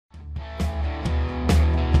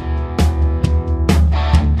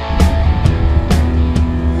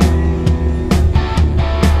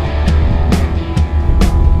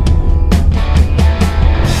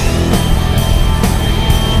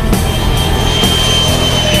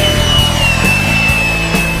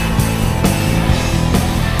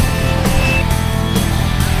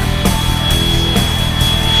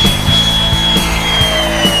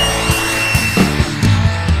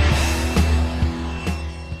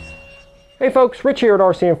Hey folks, Rich here at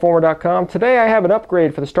RCINFORMER.com. Today I have an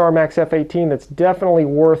upgrade for the STARMAX F-18 that's definitely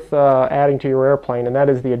worth adding to your airplane, and that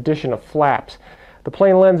is the addition of flaps. The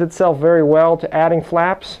plane lends itself very well to adding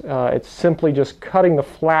flaps. It's simply just cutting the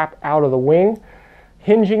flap out of the wing,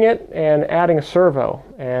 hinging it, and adding a servo.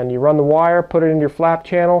 And you run the wire, put it into your flap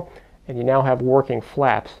channel, and you now have working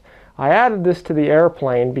flaps. I added this to the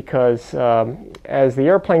airplane because as the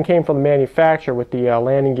airplane came from the manufacturer with the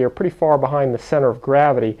landing gear pretty far behind the center of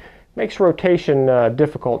gravity, makes rotation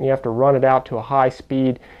difficult, and you have to run it out to a high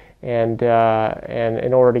speed and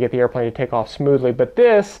in order to get the airplane to take off smoothly. But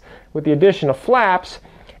this, with the addition of flaps,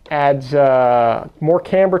 adds more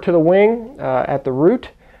camber to the wing at the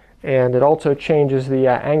root, and it also changes the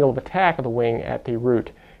angle of attack of the wing at the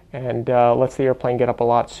root, and lets the airplane get up a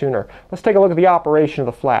lot sooner. Let's take a look at the operation of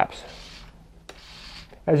the flaps.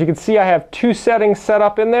 As you can see, I have two settings set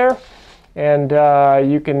up in there. And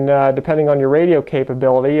you can, depending on your radio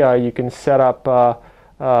capability, you can set up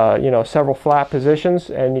several flap positions,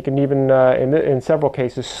 and you can even, in several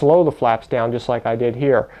cases, slow the flaps down just like I did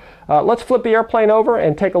here. Let's flip the airplane over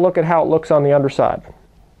and take a look at how it looks on the underside.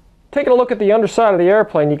 Taking a look at the underside of the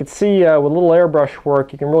airplane, you can see with a little airbrush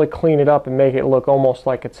work, you can really clean it up and make it look almost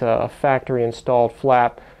like it's a factory installed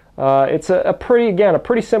flap. It's a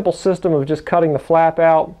pretty simple system of just cutting the flap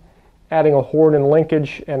out, adding a Hornet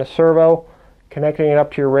linkage and a servo, connecting it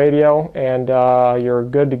up to your radio, and you're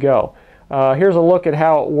good to go. Here's a look at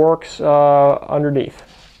how it works underneath.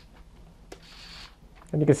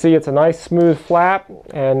 And you can see it's a nice smooth flap,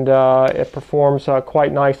 and it performs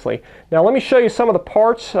quite nicely. Now let me show you some of the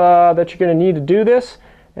parts that you're going to need to do this,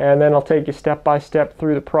 and then I'll take you step by step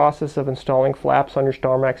through the process of installing flaps on your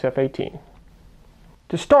STARMAX F-18.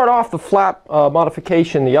 To start off the flap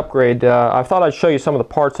modification, the upgrade, I thought I'd show you some of the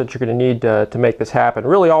parts that you're going to need to make this happen.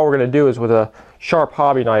 Really all we're going to do is with a sharp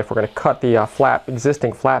hobby knife, we're going to cut the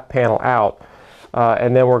existing flap panel out,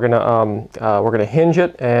 and then we're going to hinge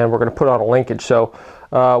it, and we're going to put on a linkage. So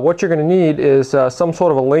what you're going to need is some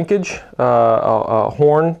sort of a linkage, a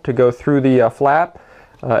horn to go through the flap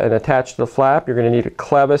and attach to the flap. You're going to need a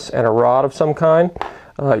clevis and a rod of some kind.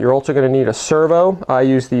 You're also going to need a servo. I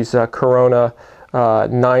use these Corona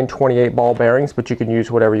 928 ball bearings, but you can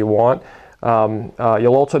use whatever you want.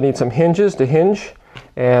 You'll also need some hinges to hinge,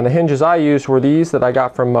 and the hinges I used were these that I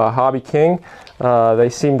got from Hobby King. They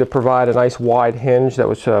seem to provide a nice wide hinge that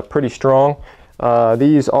was pretty strong.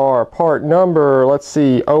 These are part number, let's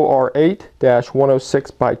see,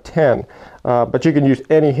 OR8-106 by 10. But you can use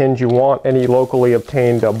any hinge you want. Any locally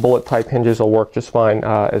obtained bullet type hinges will work just fine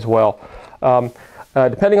as well.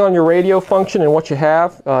 Depending on your radio function and what you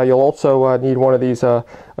have, you'll also need one of these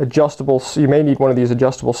adjustable. You may need one of these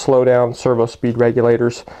adjustable slow-down servo speed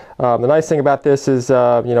regulators. The nice thing about this is,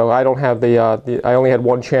 I don't have I only had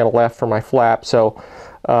one channel left for my flap, so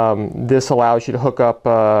this allows you to hook up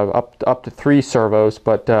up to 3 servos,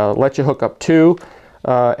 but lets you hook up 2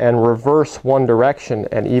 and reverse one direction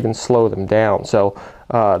and even slow them down. So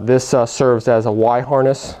this serves as a Y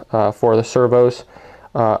harness for the servos.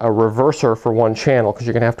 A reverser for one channel, because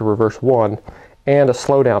you're going to have to reverse one, and a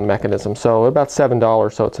slowdown mechanism. So about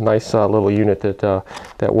 $7, so it's a nice little unit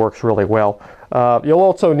that works really well. You'll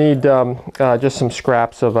also need just some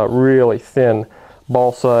scraps of really thin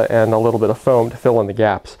balsa and a little bit of foam to fill in the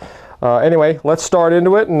gaps. Anyway, let's start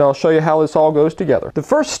into it, and I'll show you how this all goes together. The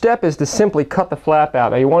first step is to simply cut the flap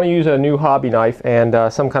out. Now you want to use a new hobby knife and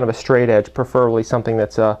some kind of a straight edge, preferably something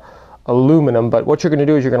that's aluminum, but what you're going to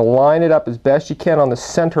do is you're going to line it up as best you can on the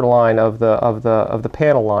center line of the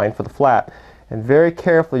panel line for the flap, and very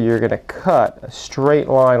carefully you're going to cut a straight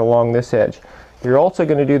line along this edge. You're also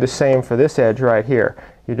going to do the same for this edge right here.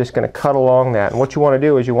 You're just going to cut along that, and what you want to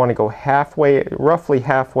do is you want to go roughly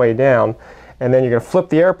halfway down, and then you're going to flip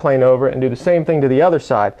the airplane over and do the same thing to the other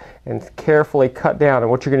side and carefully cut down. And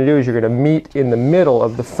what you're going to do is you're going to meet in the middle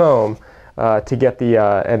of the foam to get the,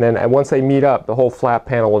 and then once they meet up, the whole flap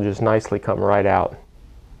panel will just nicely come right out.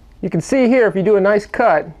 You can see here, if you do a nice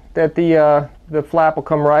cut, that the flap will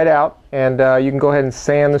come right out, and you can go ahead and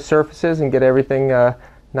sand the surfaces and get everything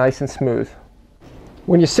nice and smooth.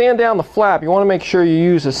 When you sand down the flap, you want to make sure you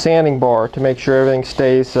use a sanding bar to make sure everything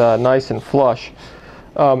stays nice and flush.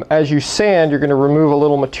 As you sand, you're going to remove a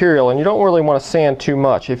little material, and you don't really want to sand too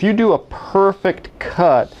much. If you do a perfect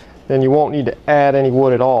cut, then you won't need to add any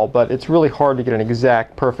wood at all, but it's really hard to get an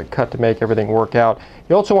exact perfect cut to make everything work out.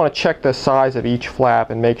 You also want to check the size of each flap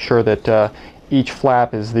and make sure that each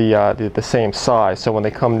flap is the same size, so when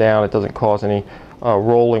they come down it doesn't cause any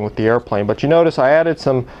rolling with the airplane. But you notice I added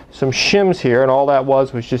some shims here, and all that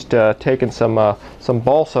was just taking some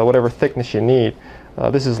balsa, whatever thickness you need,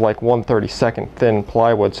 This is like 1/32 thin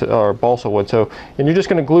plywood or balsa wood. So, and you're just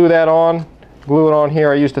going to glue that on. Glue it on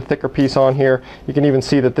here. I used a thicker piece on here. You can even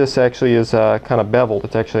see that this actually is kind of beveled.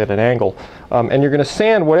 It's actually at an angle. And you're going to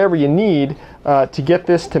sand whatever you need to get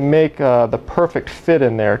this to make the perfect fit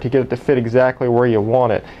in there, to get it to fit exactly where you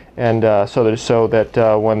want it. And so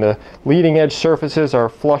that when the leading edge surfaces are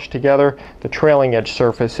flush together, the trailing edge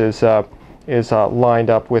surface is lined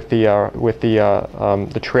up with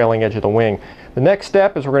the trailing edge of the wing. The next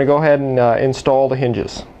step is we're going to go ahead and install the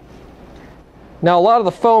hinges. Now, a lot of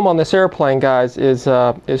the foam on this airplane, guys, is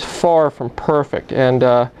far from perfect, and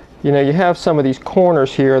you know, you have some of these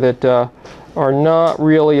corners here that are not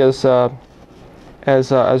really as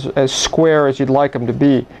square as you'd like them to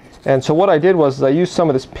be. And so what I did was I used some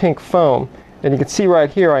of this pink foam, and you can see right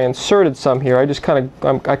here I inserted some here. I just kind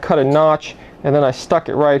of I cut a notch, and then I stuck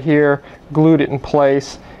it right here, glued it in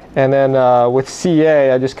place, and then with CA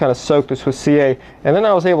I just kind of soaked this with CA, and then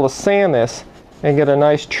I was able to sand this and get a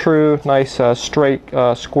nice true, nice straight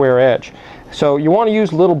square edge. So you want to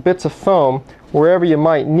use little bits of foam wherever you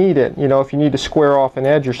might need it, you know, if you need to square off an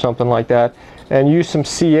edge or something like that, and use some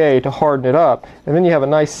CA to harden it up, and then you have a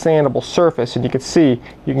nice sandable surface, and you can see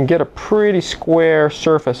you can get a pretty square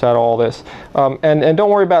surface out of all this. And don't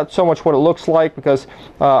worry about so much what it looks like, because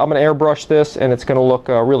I'm going to airbrush this and it's going to look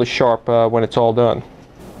really sharp when it's all done.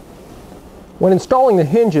 When installing the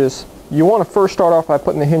hinges, you want to first start off by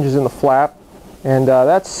putting the hinges in the flap. And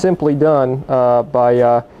that's simply done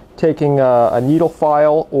by taking a needle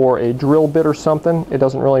file or a drill bit or something. It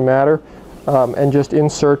doesn't really matter. And just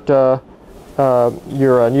insert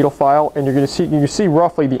your needle file, and you can see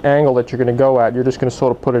roughly the angle that you're going to go at. You're just going to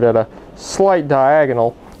sort of put it at a slight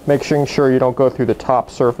diagonal, making sure you don't go through the top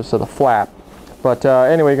surface of the flap. But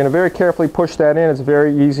anyway, you're going to very carefully push that in. It's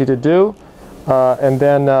very easy to do. And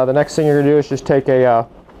then the next thing you're going to do is just take a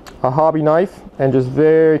hobby knife and just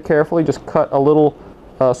very carefully just cut a little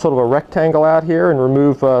sort of a rectangle out here and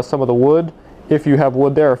remove some of the wood, if you have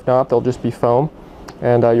wood there. If not, they'll just be foam.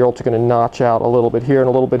 And you're also going to notch out a little bit here and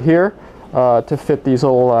a little bit here to fit these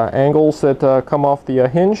little angles that come off the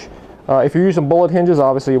hinge. If you're using bullet hinges,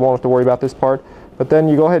 obviously you won't have to worry about this part, but then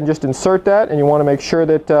you go ahead and just insert that, and you want to make sure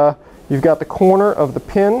that you've got the corner of the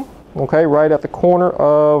pin, okay, right at the corner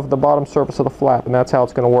of the bottom surface of the flap, and that's how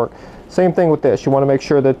it's going to work. Same thing with this. You want to make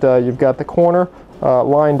sure that you've got the corner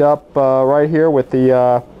lined up right here with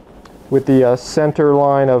the center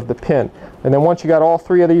line of the pin. And then once you got all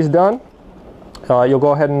three of these done, you'll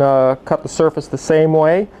go ahead and cut the surface the same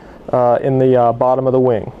way in the bottom of the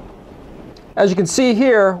wing. As you can see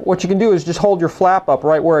here, what you can do is just hold your flap up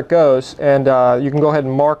right where it goes, and you can go ahead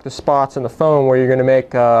and mark the spots in the foam where you're going to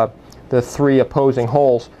make the three opposing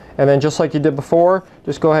holes. And then just like you did before,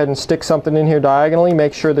 just go ahead and stick something in here diagonally.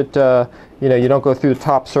 Make sure that you know, you don't go through the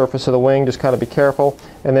top surface of the wing. Just kind of be careful.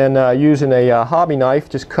 And then using a hobby knife,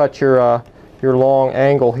 just cut your long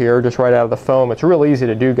angle here just right out of the foam. It's real easy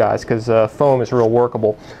to do, guys, because foam is real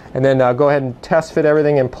workable. And then go ahead and test fit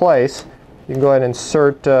everything in place. You can go ahead and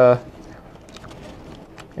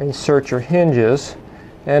insert your hinges.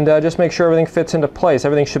 And just make sure everything fits into place.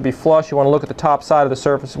 Everything should be flush. You want to look at the top side of the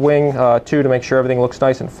surface wing too, to make sure everything looks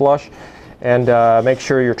nice and flush. And make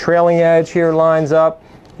sure your trailing edge here lines up.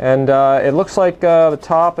 And it looks like the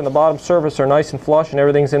top and the bottom surface are nice and flush, and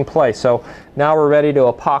everything's in place. So now we're ready to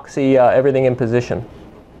epoxy everything in position.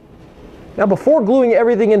 Now, before gluing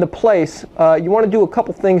everything into place, you want to do a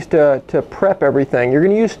couple things to prep everything. You're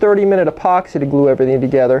going to use 30-minute epoxy to glue everything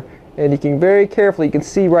together. And you can very carefully, you can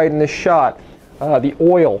see right in this shot, the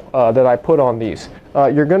oil that I put on these.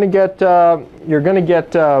 You're going to get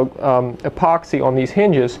epoxy on these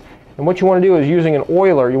hinges, and what you want to do is, using an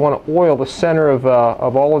oiler, you want to oil the center of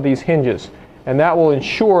all of these hinges, and that will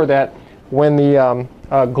ensure that when the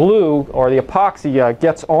glue or the epoxy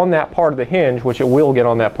gets on that part of the hinge, which it will get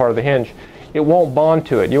on that part of the hinge, it won't bond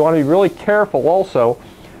to it. You want to be really careful also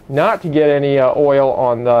not to get any oil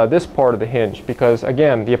on this part of the hinge, because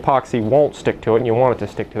again, the epoxy won't stick to it, and you want it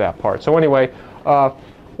to stick to that part. So anyway,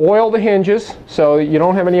 oil the hinges so you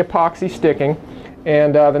don't have any epoxy sticking.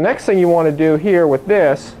 And the next thing you want to do here with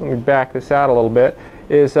this, let me back this out a little bit,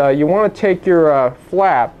 is you want to take your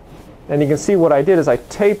flap, and you can see what I did is I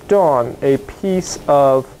taped on a piece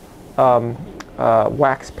of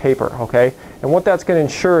wax paper, okay? And what that's going to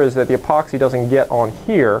ensure is that the epoxy doesn't get on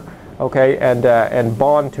here, okay, and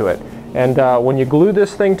bond to it. And when you glue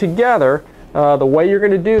this thing together, the way you're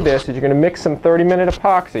going to do this is you're going to mix some 30-minute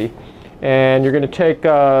epoxy, and you're going to take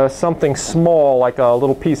something small, like a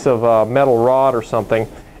little piece of metal rod or something,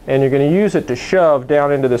 and you're going to use it to shove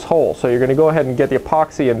down into this hole. So you're going to go ahead and get the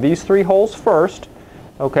epoxy in these three holes first,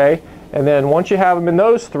 okay, And then once you have them in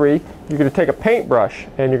those three, you're going to take a paintbrush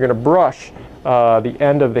and you're going to brush the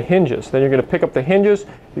end of the hinges. Then you're going to pick up the hinges.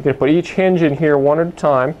 You're going to put each hinge in here one at a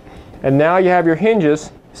time. And now you have your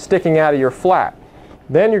hinges sticking out of your flap.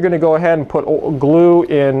 Then you're going to go ahead and put glue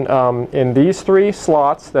in these three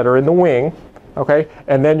slots that are in the wing. Okay,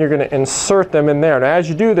 and then you're going to insert them in there. Now as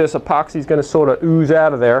you do this, epoxy is going to sort of ooze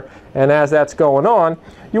out of there, and as that's going on,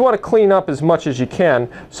 you want to clean up as much as you can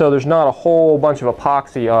so there's not a whole bunch of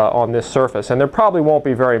epoxy on this surface. And there probably won't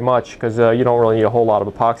be very much because you don't really need a whole lot of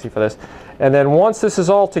epoxy for this. And then once this is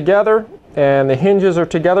all together and the hinges are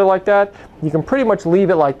together like that, you can pretty much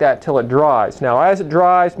leave it like that till it dries. Now as it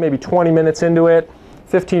dries, maybe 20 minutes into it,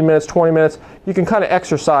 15 minutes, 20 minutes, you can kind of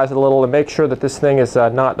exercise it a little and make sure that this thing is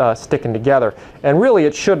not sticking together. And really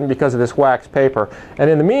it shouldn't because of this wax paper. And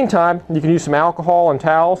in the meantime, you can use some alcohol and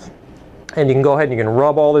towels, and you can go ahead and you can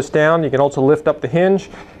rub all this down. You can also lift up the hinge,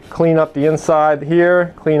 clean up the inside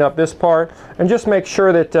here, clean up this part, and just make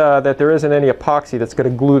sure that, that there isn't any epoxy that's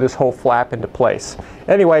going to glue this whole flap into place.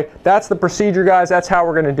 Anyway, that's the procedure, guys. That's how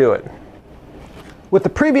we're going to do it. With the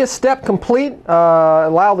previous step complete,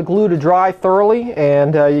 allow the glue to dry thoroughly,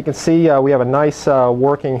 and you can see we have a nice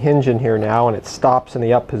working hinge in here now, and it stops in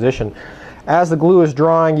the up position. As the glue is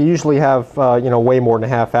drying, you usually have you know, way more than a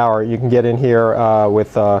half hour. You can get in here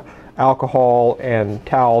with alcohol and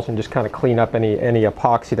towels and just kind of clean up any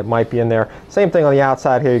epoxy that might be in there. Same thing on the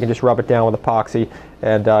outside here. You can just rub it down with epoxy,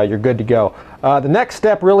 and you're good to go. The next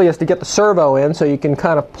step really is to get the servo in, so you can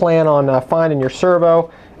kind of plan on finding your servo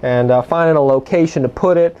and finding a location to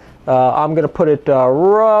put it. I'm going to put it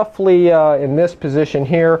roughly in this position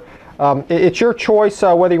here. It's your choice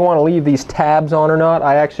whether you want to leave these tabs on or not.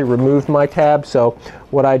 I actually removed my tabs, so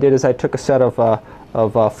what I did is I took a set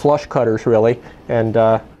of flush cutters really, and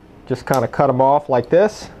just kind of cut them off like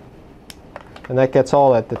this, and that gets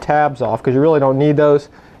all the tabs off because you really don't need those.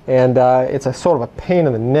 And it's a sort of a pain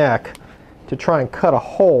in the neck to try and cut a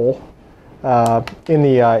hole in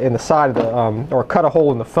the side of the or cut a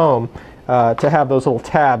hole in the foam to have those little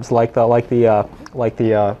tabs like the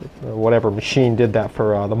whatever machine did that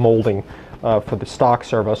for the molding for the stock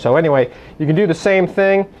servo. So anyway, you can do the same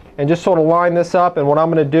thing and just sort of line this up, and what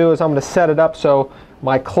I'm going to do is I'm going to set it up so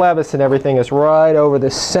my clevis and everything is right over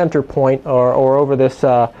this center point or over this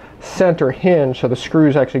center hinge, so the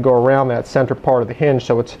screws actually go around that center part of the hinge,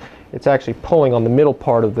 so it's actually pulling on the middle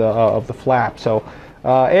part of the flap. So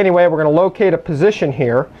anyway, we're going to locate a position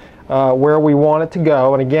here where we want it to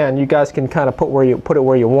go, and again, you guys can kind of put it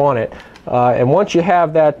where you want it. And once you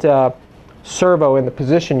have that servo in the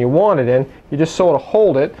position you want it in, you just sort of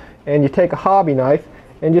hold it, and you take a hobby knife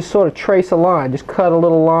and just sort of trace a line. Just cut a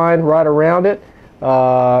little line right around it,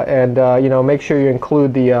 and you know, make sure you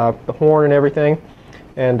include the horn and everything,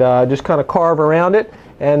 and just kind of carve around it,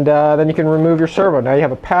 and then you can remove your servo. Now you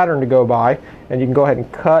have a pattern to go by, and you can go ahead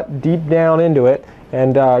and cut deep down into it,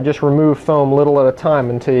 and just remove foam little at a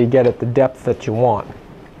time until you get it the depth that you want.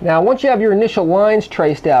 Now once you have your initial lines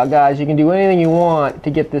traced out, guys, you can do anything you want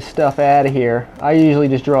to get this stuff out of here. I usually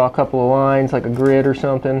just draw a couple of lines, like a grid or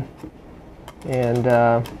something, and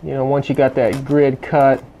you know, once you got that grid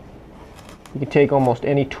cut, you can take almost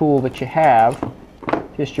any tool that you have,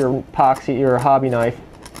 just your epoxy, your hobby knife,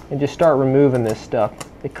 and just start removing this stuff.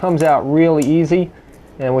 It comes out really easy,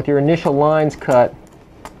 and with your initial lines cut,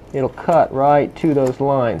 it'll cut right to those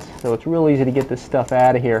lines. So it's real easy to get this stuff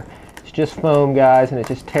out of here. It's just foam, guys, and it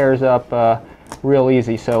just tears up real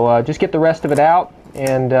easy. So just get the rest of it out,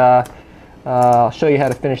 and I'll show you how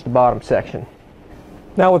to finish the bottom section.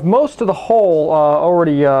 Now with most of the hole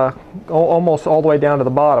already almost all the way down to the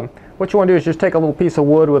bottom, what you want to do is just take a little piece of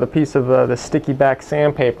wood with a piece of the sticky back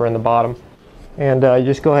sandpaper in the bottom, and you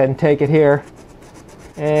just go ahead and take it here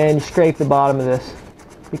and you scrape the bottom of this,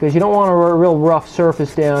 because you don't want a real rough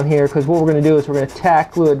surface down here, because what we're going to do is we're going to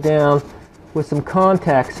tack glue it down with some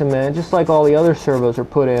contact cement, just like all the other servos are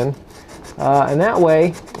put in, and that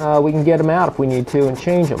way we can get them out if we need to and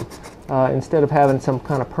change them instead of having some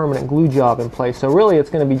kind of permanent glue job in place. So really it's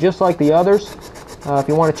going to be just like the others. If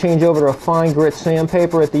you want to change over to a fine grit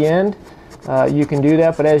sandpaper at the end, you can do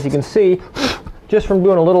that, but as you can see, just from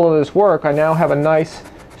doing a little of this work, I now have a nice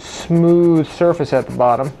smooth surface at the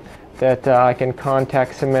bottom that I can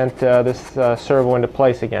contact cement this servo into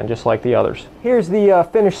place again, just like the others. Here's the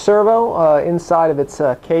finished servo inside of its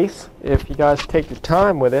case. If you guys take your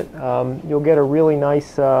time with it, you'll get a really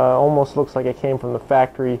nice, almost looks like it came from the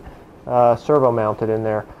factory, servo mounted in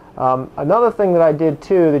there. Another thing that I did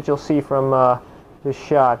too that you'll see from this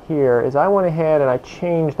shot here is I went ahead and I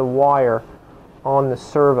changed the wire on the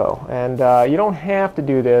servo, and you don't have to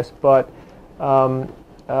do this, but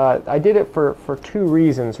I did it for two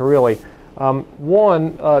reasons really.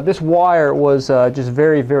 This wire was just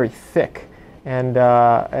very, very thick, and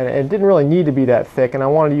it didn't really need to be that thick, and I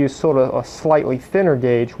wanted to use sort of a slightly thinner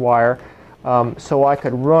gauge wire so I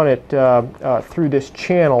could run it through this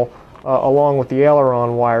channel along with the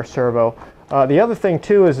aileron wire servo. The other thing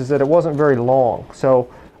too is that it wasn't very long, so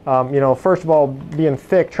you know, first of all, being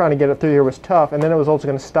thick, trying to get it through here was tough, and then it was also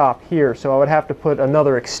going to stop here, so I would have to put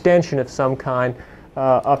another extension of some kind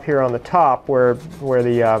up here on the top where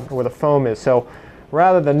the foam is. So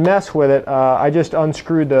rather than mess with it, I just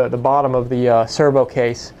unscrewed the bottom of the servo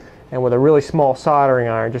case, and with a really small soldering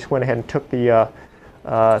iron just went ahead and took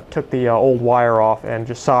the old wire off and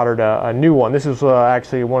just soldered a new one. This is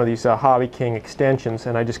actually one of these Hobby King extensions,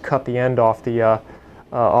 and I just cut the end off the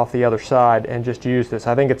other side and just used this.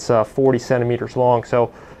 I think it's 40 centimeters long.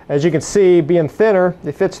 So as you can see, being thinner,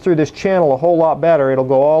 it fits through this channel a whole lot better. It'll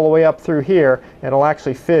go all the way up through here, and it'll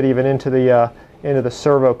actually fit even into the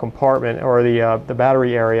servo compartment or the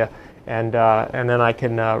battery area, and then I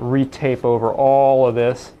can retape over all of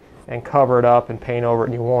this and cover it up and paint over it,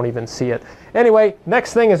 and you won't even see it. Anyway,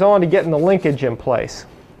 next thing is on to getting the linkage in place.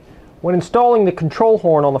 When installing the control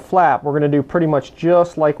horn on the flap, we're going to do pretty much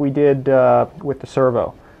just like we did with the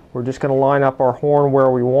servo. We're just going to line up our horn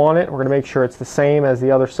where we want it. We're going to make sure it's the same as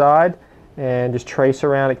the other side and just trace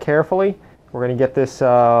around it carefully. We're going to get this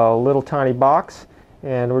little tiny box,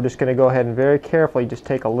 and we're just going to go ahead and very carefully just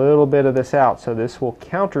take a little bit of this out, so this will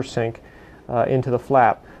countersink into the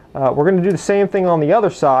flap. We're going to do the same thing on the other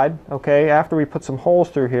side, okay? After we put some holes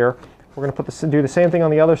through here, we're going to do the same thing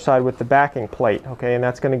on the other side with the backing plate, okay? And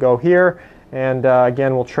that's going to go here, and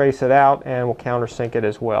again, we'll trace it out and we'll countersink it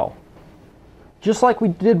as well. Just like we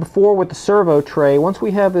did before with the servo tray, once we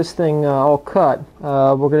have this thing all cut,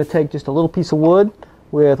 we're going to take just a little piece of wood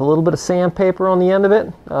with a little bit of sandpaper on the end of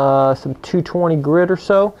it, some 220 grit or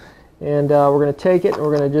so, and we're going to take it and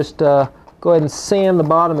we're going to just go ahead and sand the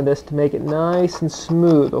bottom of this to make it nice and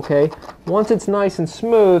smooth, okay? Once it's nice and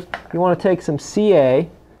smooth, you want to take some CA,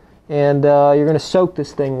 and you're going to soak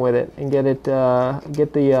this thing with it and get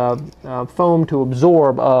the foam to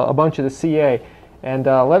absorb a bunch of the CA, and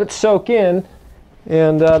let it soak in,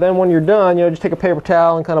 and then when you're done, you know, just take a paper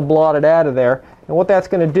towel and kind of blot it out of there. And what that's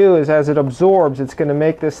going to do is, as it absorbs, it's going to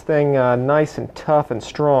make this thing nice and tough and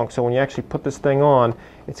strong, so when you actually put this thing on,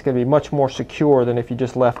 it's going to be much more secure than if you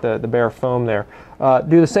just left the bare foam there.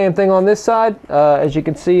 Do the same thing on this side. As you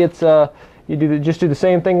can see, it's just do the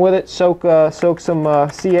same thing with it. Soak some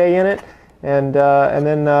CA in it, and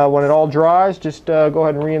then when it all dries, just go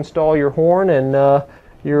ahead and reinstall your horn, and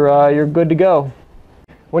you're good to go.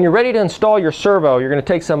 When you're ready to install your servo, you're going to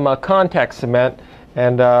take some contact cement,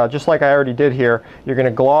 and just like I already did here, you're going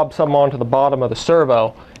to glob some onto the bottom of the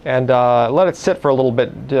servo and let it sit for a little bit,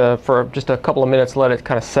 for just a couple of minutes. Let it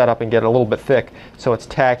kind of set up and get a little bit thick so it's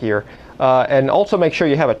tackier. And also make sure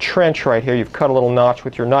you have a trench right here. You've cut a little notch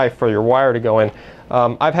with your knife for your wire to go in.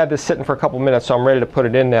 I've had this sitting for a couple minutes, so I'm ready to put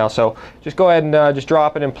it in now. So just go ahead and just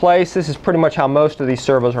drop it in place. This is pretty much how most of these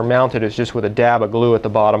servos are mounted, is just with a dab of glue at the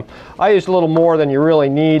bottom. I used a little more than you really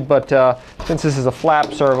need, but since this is a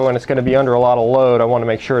flap servo and it's going to be under a lot of load, I want to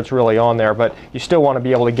make sure it's really on there, but you still want to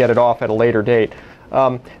be able to get it off at a later date.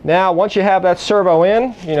 Now, once you have that servo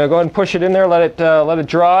in, you know, go ahead and push it in there, let it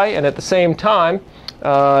dry, and at the same time,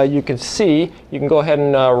 you can see, you can go ahead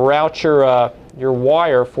and route your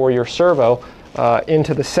wire for your servo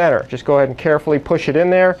into the center. Just go ahead and carefully push it in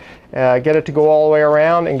there, get it to go all the way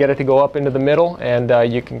around, and get it to go up into the middle,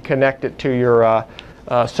 and you can connect it to your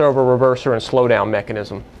servo reverser and slowdown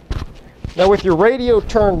mechanism. Now, with your radio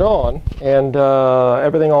turned on and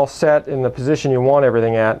everything all set in the position you want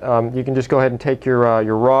everything at, you can just go ahead and take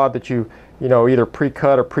your rod that you either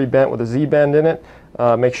pre-cut or pre-bent with a Z-bend in it.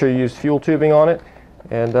 Make sure you use fuel tubing on it,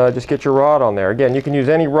 and just get your rod on there. Again, you can use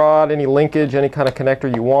any rod, any linkage, any kind of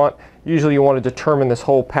connector you want. Usually you want to determine this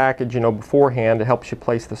whole package, beforehand. It helps you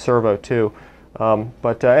place the servo too.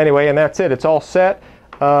 Anyway, and that's it. It's all set.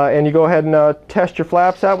 And you go ahead and test your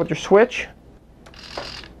flaps out with your switch.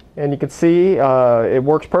 And you can see it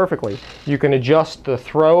works perfectly. You can adjust the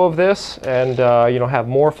throw of this and have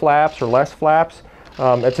more flaps or less flaps.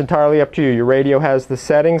 It's entirely up to you. Your radio has the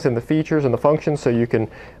settings and the features and the functions, so you can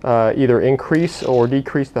either increase or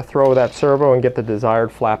decrease the throw of that servo and get the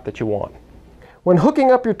desired flap that you want. When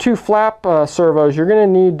hooking up your two flap servos, you're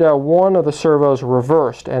going to need one of the servos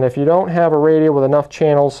reversed, and if you don't have a radio with enough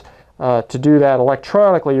channels to do that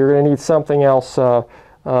electronically, you're going to need something else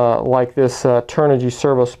like this Turnigy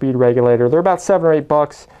servo speed regulator. They're about $7 or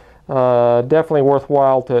 $8. Definitely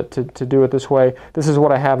worthwhile to do it this way. This is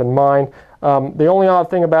what I have in mind. The only odd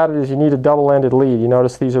thing about it is you need a double-ended lead. You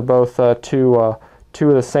notice these are both two of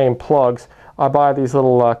the same plugs. I buy these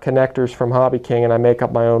little connectors from Hobby King, and I make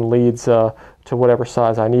up my own leads to whatever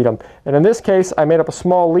size I need them. And in this case, I made up a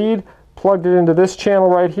small lead, plugged it into this channel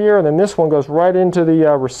right here, and then this one goes right into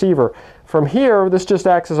the receiver. From here, this just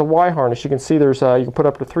acts as a Y harness. You can see there's you can put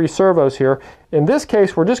up to 3 servos here. In this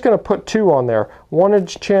case, we're just going to put 2 on there. One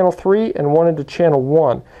into channel 3 and one into channel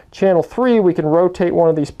 1. Channel 3, we can rotate one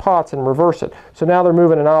of these pots and reverse it. So now they're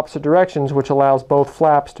moving in opposite directions, which allows both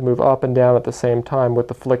flaps to move up and down at the same time with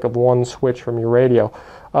the flick of one switch from your radio.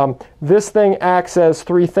 This thing acts as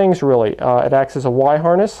 3 things really. It acts as a Y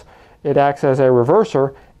harness, it acts as a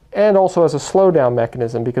reverser, and also as a slowdown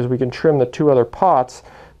mechanism, because we can trim the 2 other pots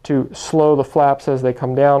to slow the flaps as they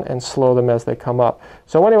come down and slow them as they come up.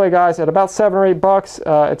 So anyway, guys, at about $7 or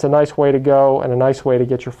 $8, it's a nice way to go and a nice way to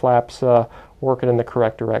get your flaps working in the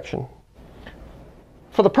correct direction.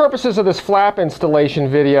 For the purposes of this flap installation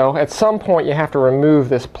video, at some point you have to remove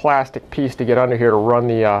this plastic piece to get under here to run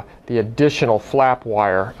the additional flap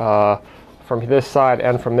wire from this side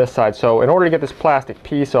and from this side. So in order to get this plastic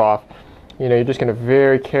piece off, you're just going to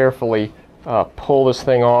very carefully pull this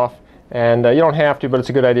thing off. And you don't have to, but it's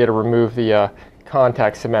a good idea to remove the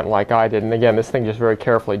contact cement like I did. And again, this thing just very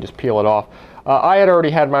carefully, just peel it off. I had already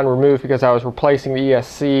had mine removed because I was replacing the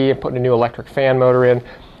ESC and putting a new electric fan motor in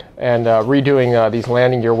and redoing these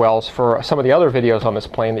landing gear wells for some of the other videos on this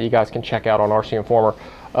plane that you guys can check out on RCINFORMER.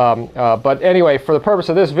 But anyway, for the purpose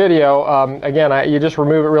of this video, again, you just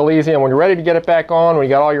remove it real easy, and when you're ready to get it back on, when you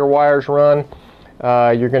got all your wires run,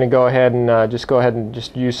 you're going to go ahead and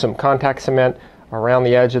just use some contact cement around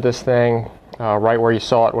the edge of this thing, right where you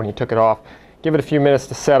saw it when you took it off. Give it a few minutes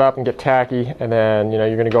to set up and get tacky, and then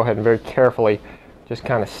you're going to go ahead and very carefully just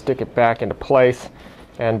kind of stick it back into place,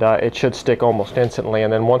 and it should stick almost instantly.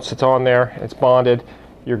 And then once it's on there, it's bonded,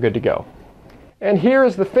 you're good to go. And here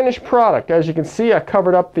is the finished product. As you can see, I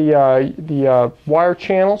covered up the wire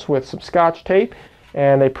channels with some Scotch tape,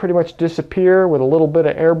 and they pretty much disappear with a little bit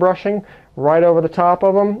of airbrushing right over the top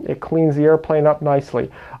of them. It cleans the airplane up nicely.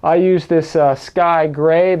 I use this sky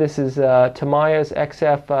gray. This is Tamiya's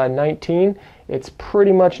XF-19. It's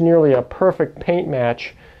pretty much nearly a perfect paint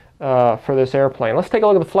match for this airplane. Let's take a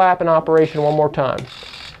look at the flap in operation one more time.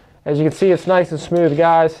 As you can see, it's nice and smooth,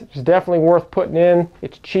 guys. It's definitely worth putting in.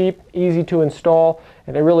 It's cheap, easy to install,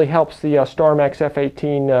 and it really helps the STARMAX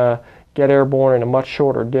F-18 get airborne in a much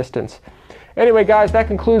shorter distance. Anyway, guys, that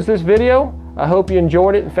concludes this video. I hope you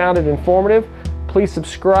enjoyed it and found it informative. Please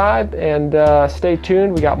subscribe and stay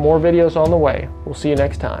tuned. We got more videos on the way. We'll see you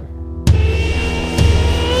next time.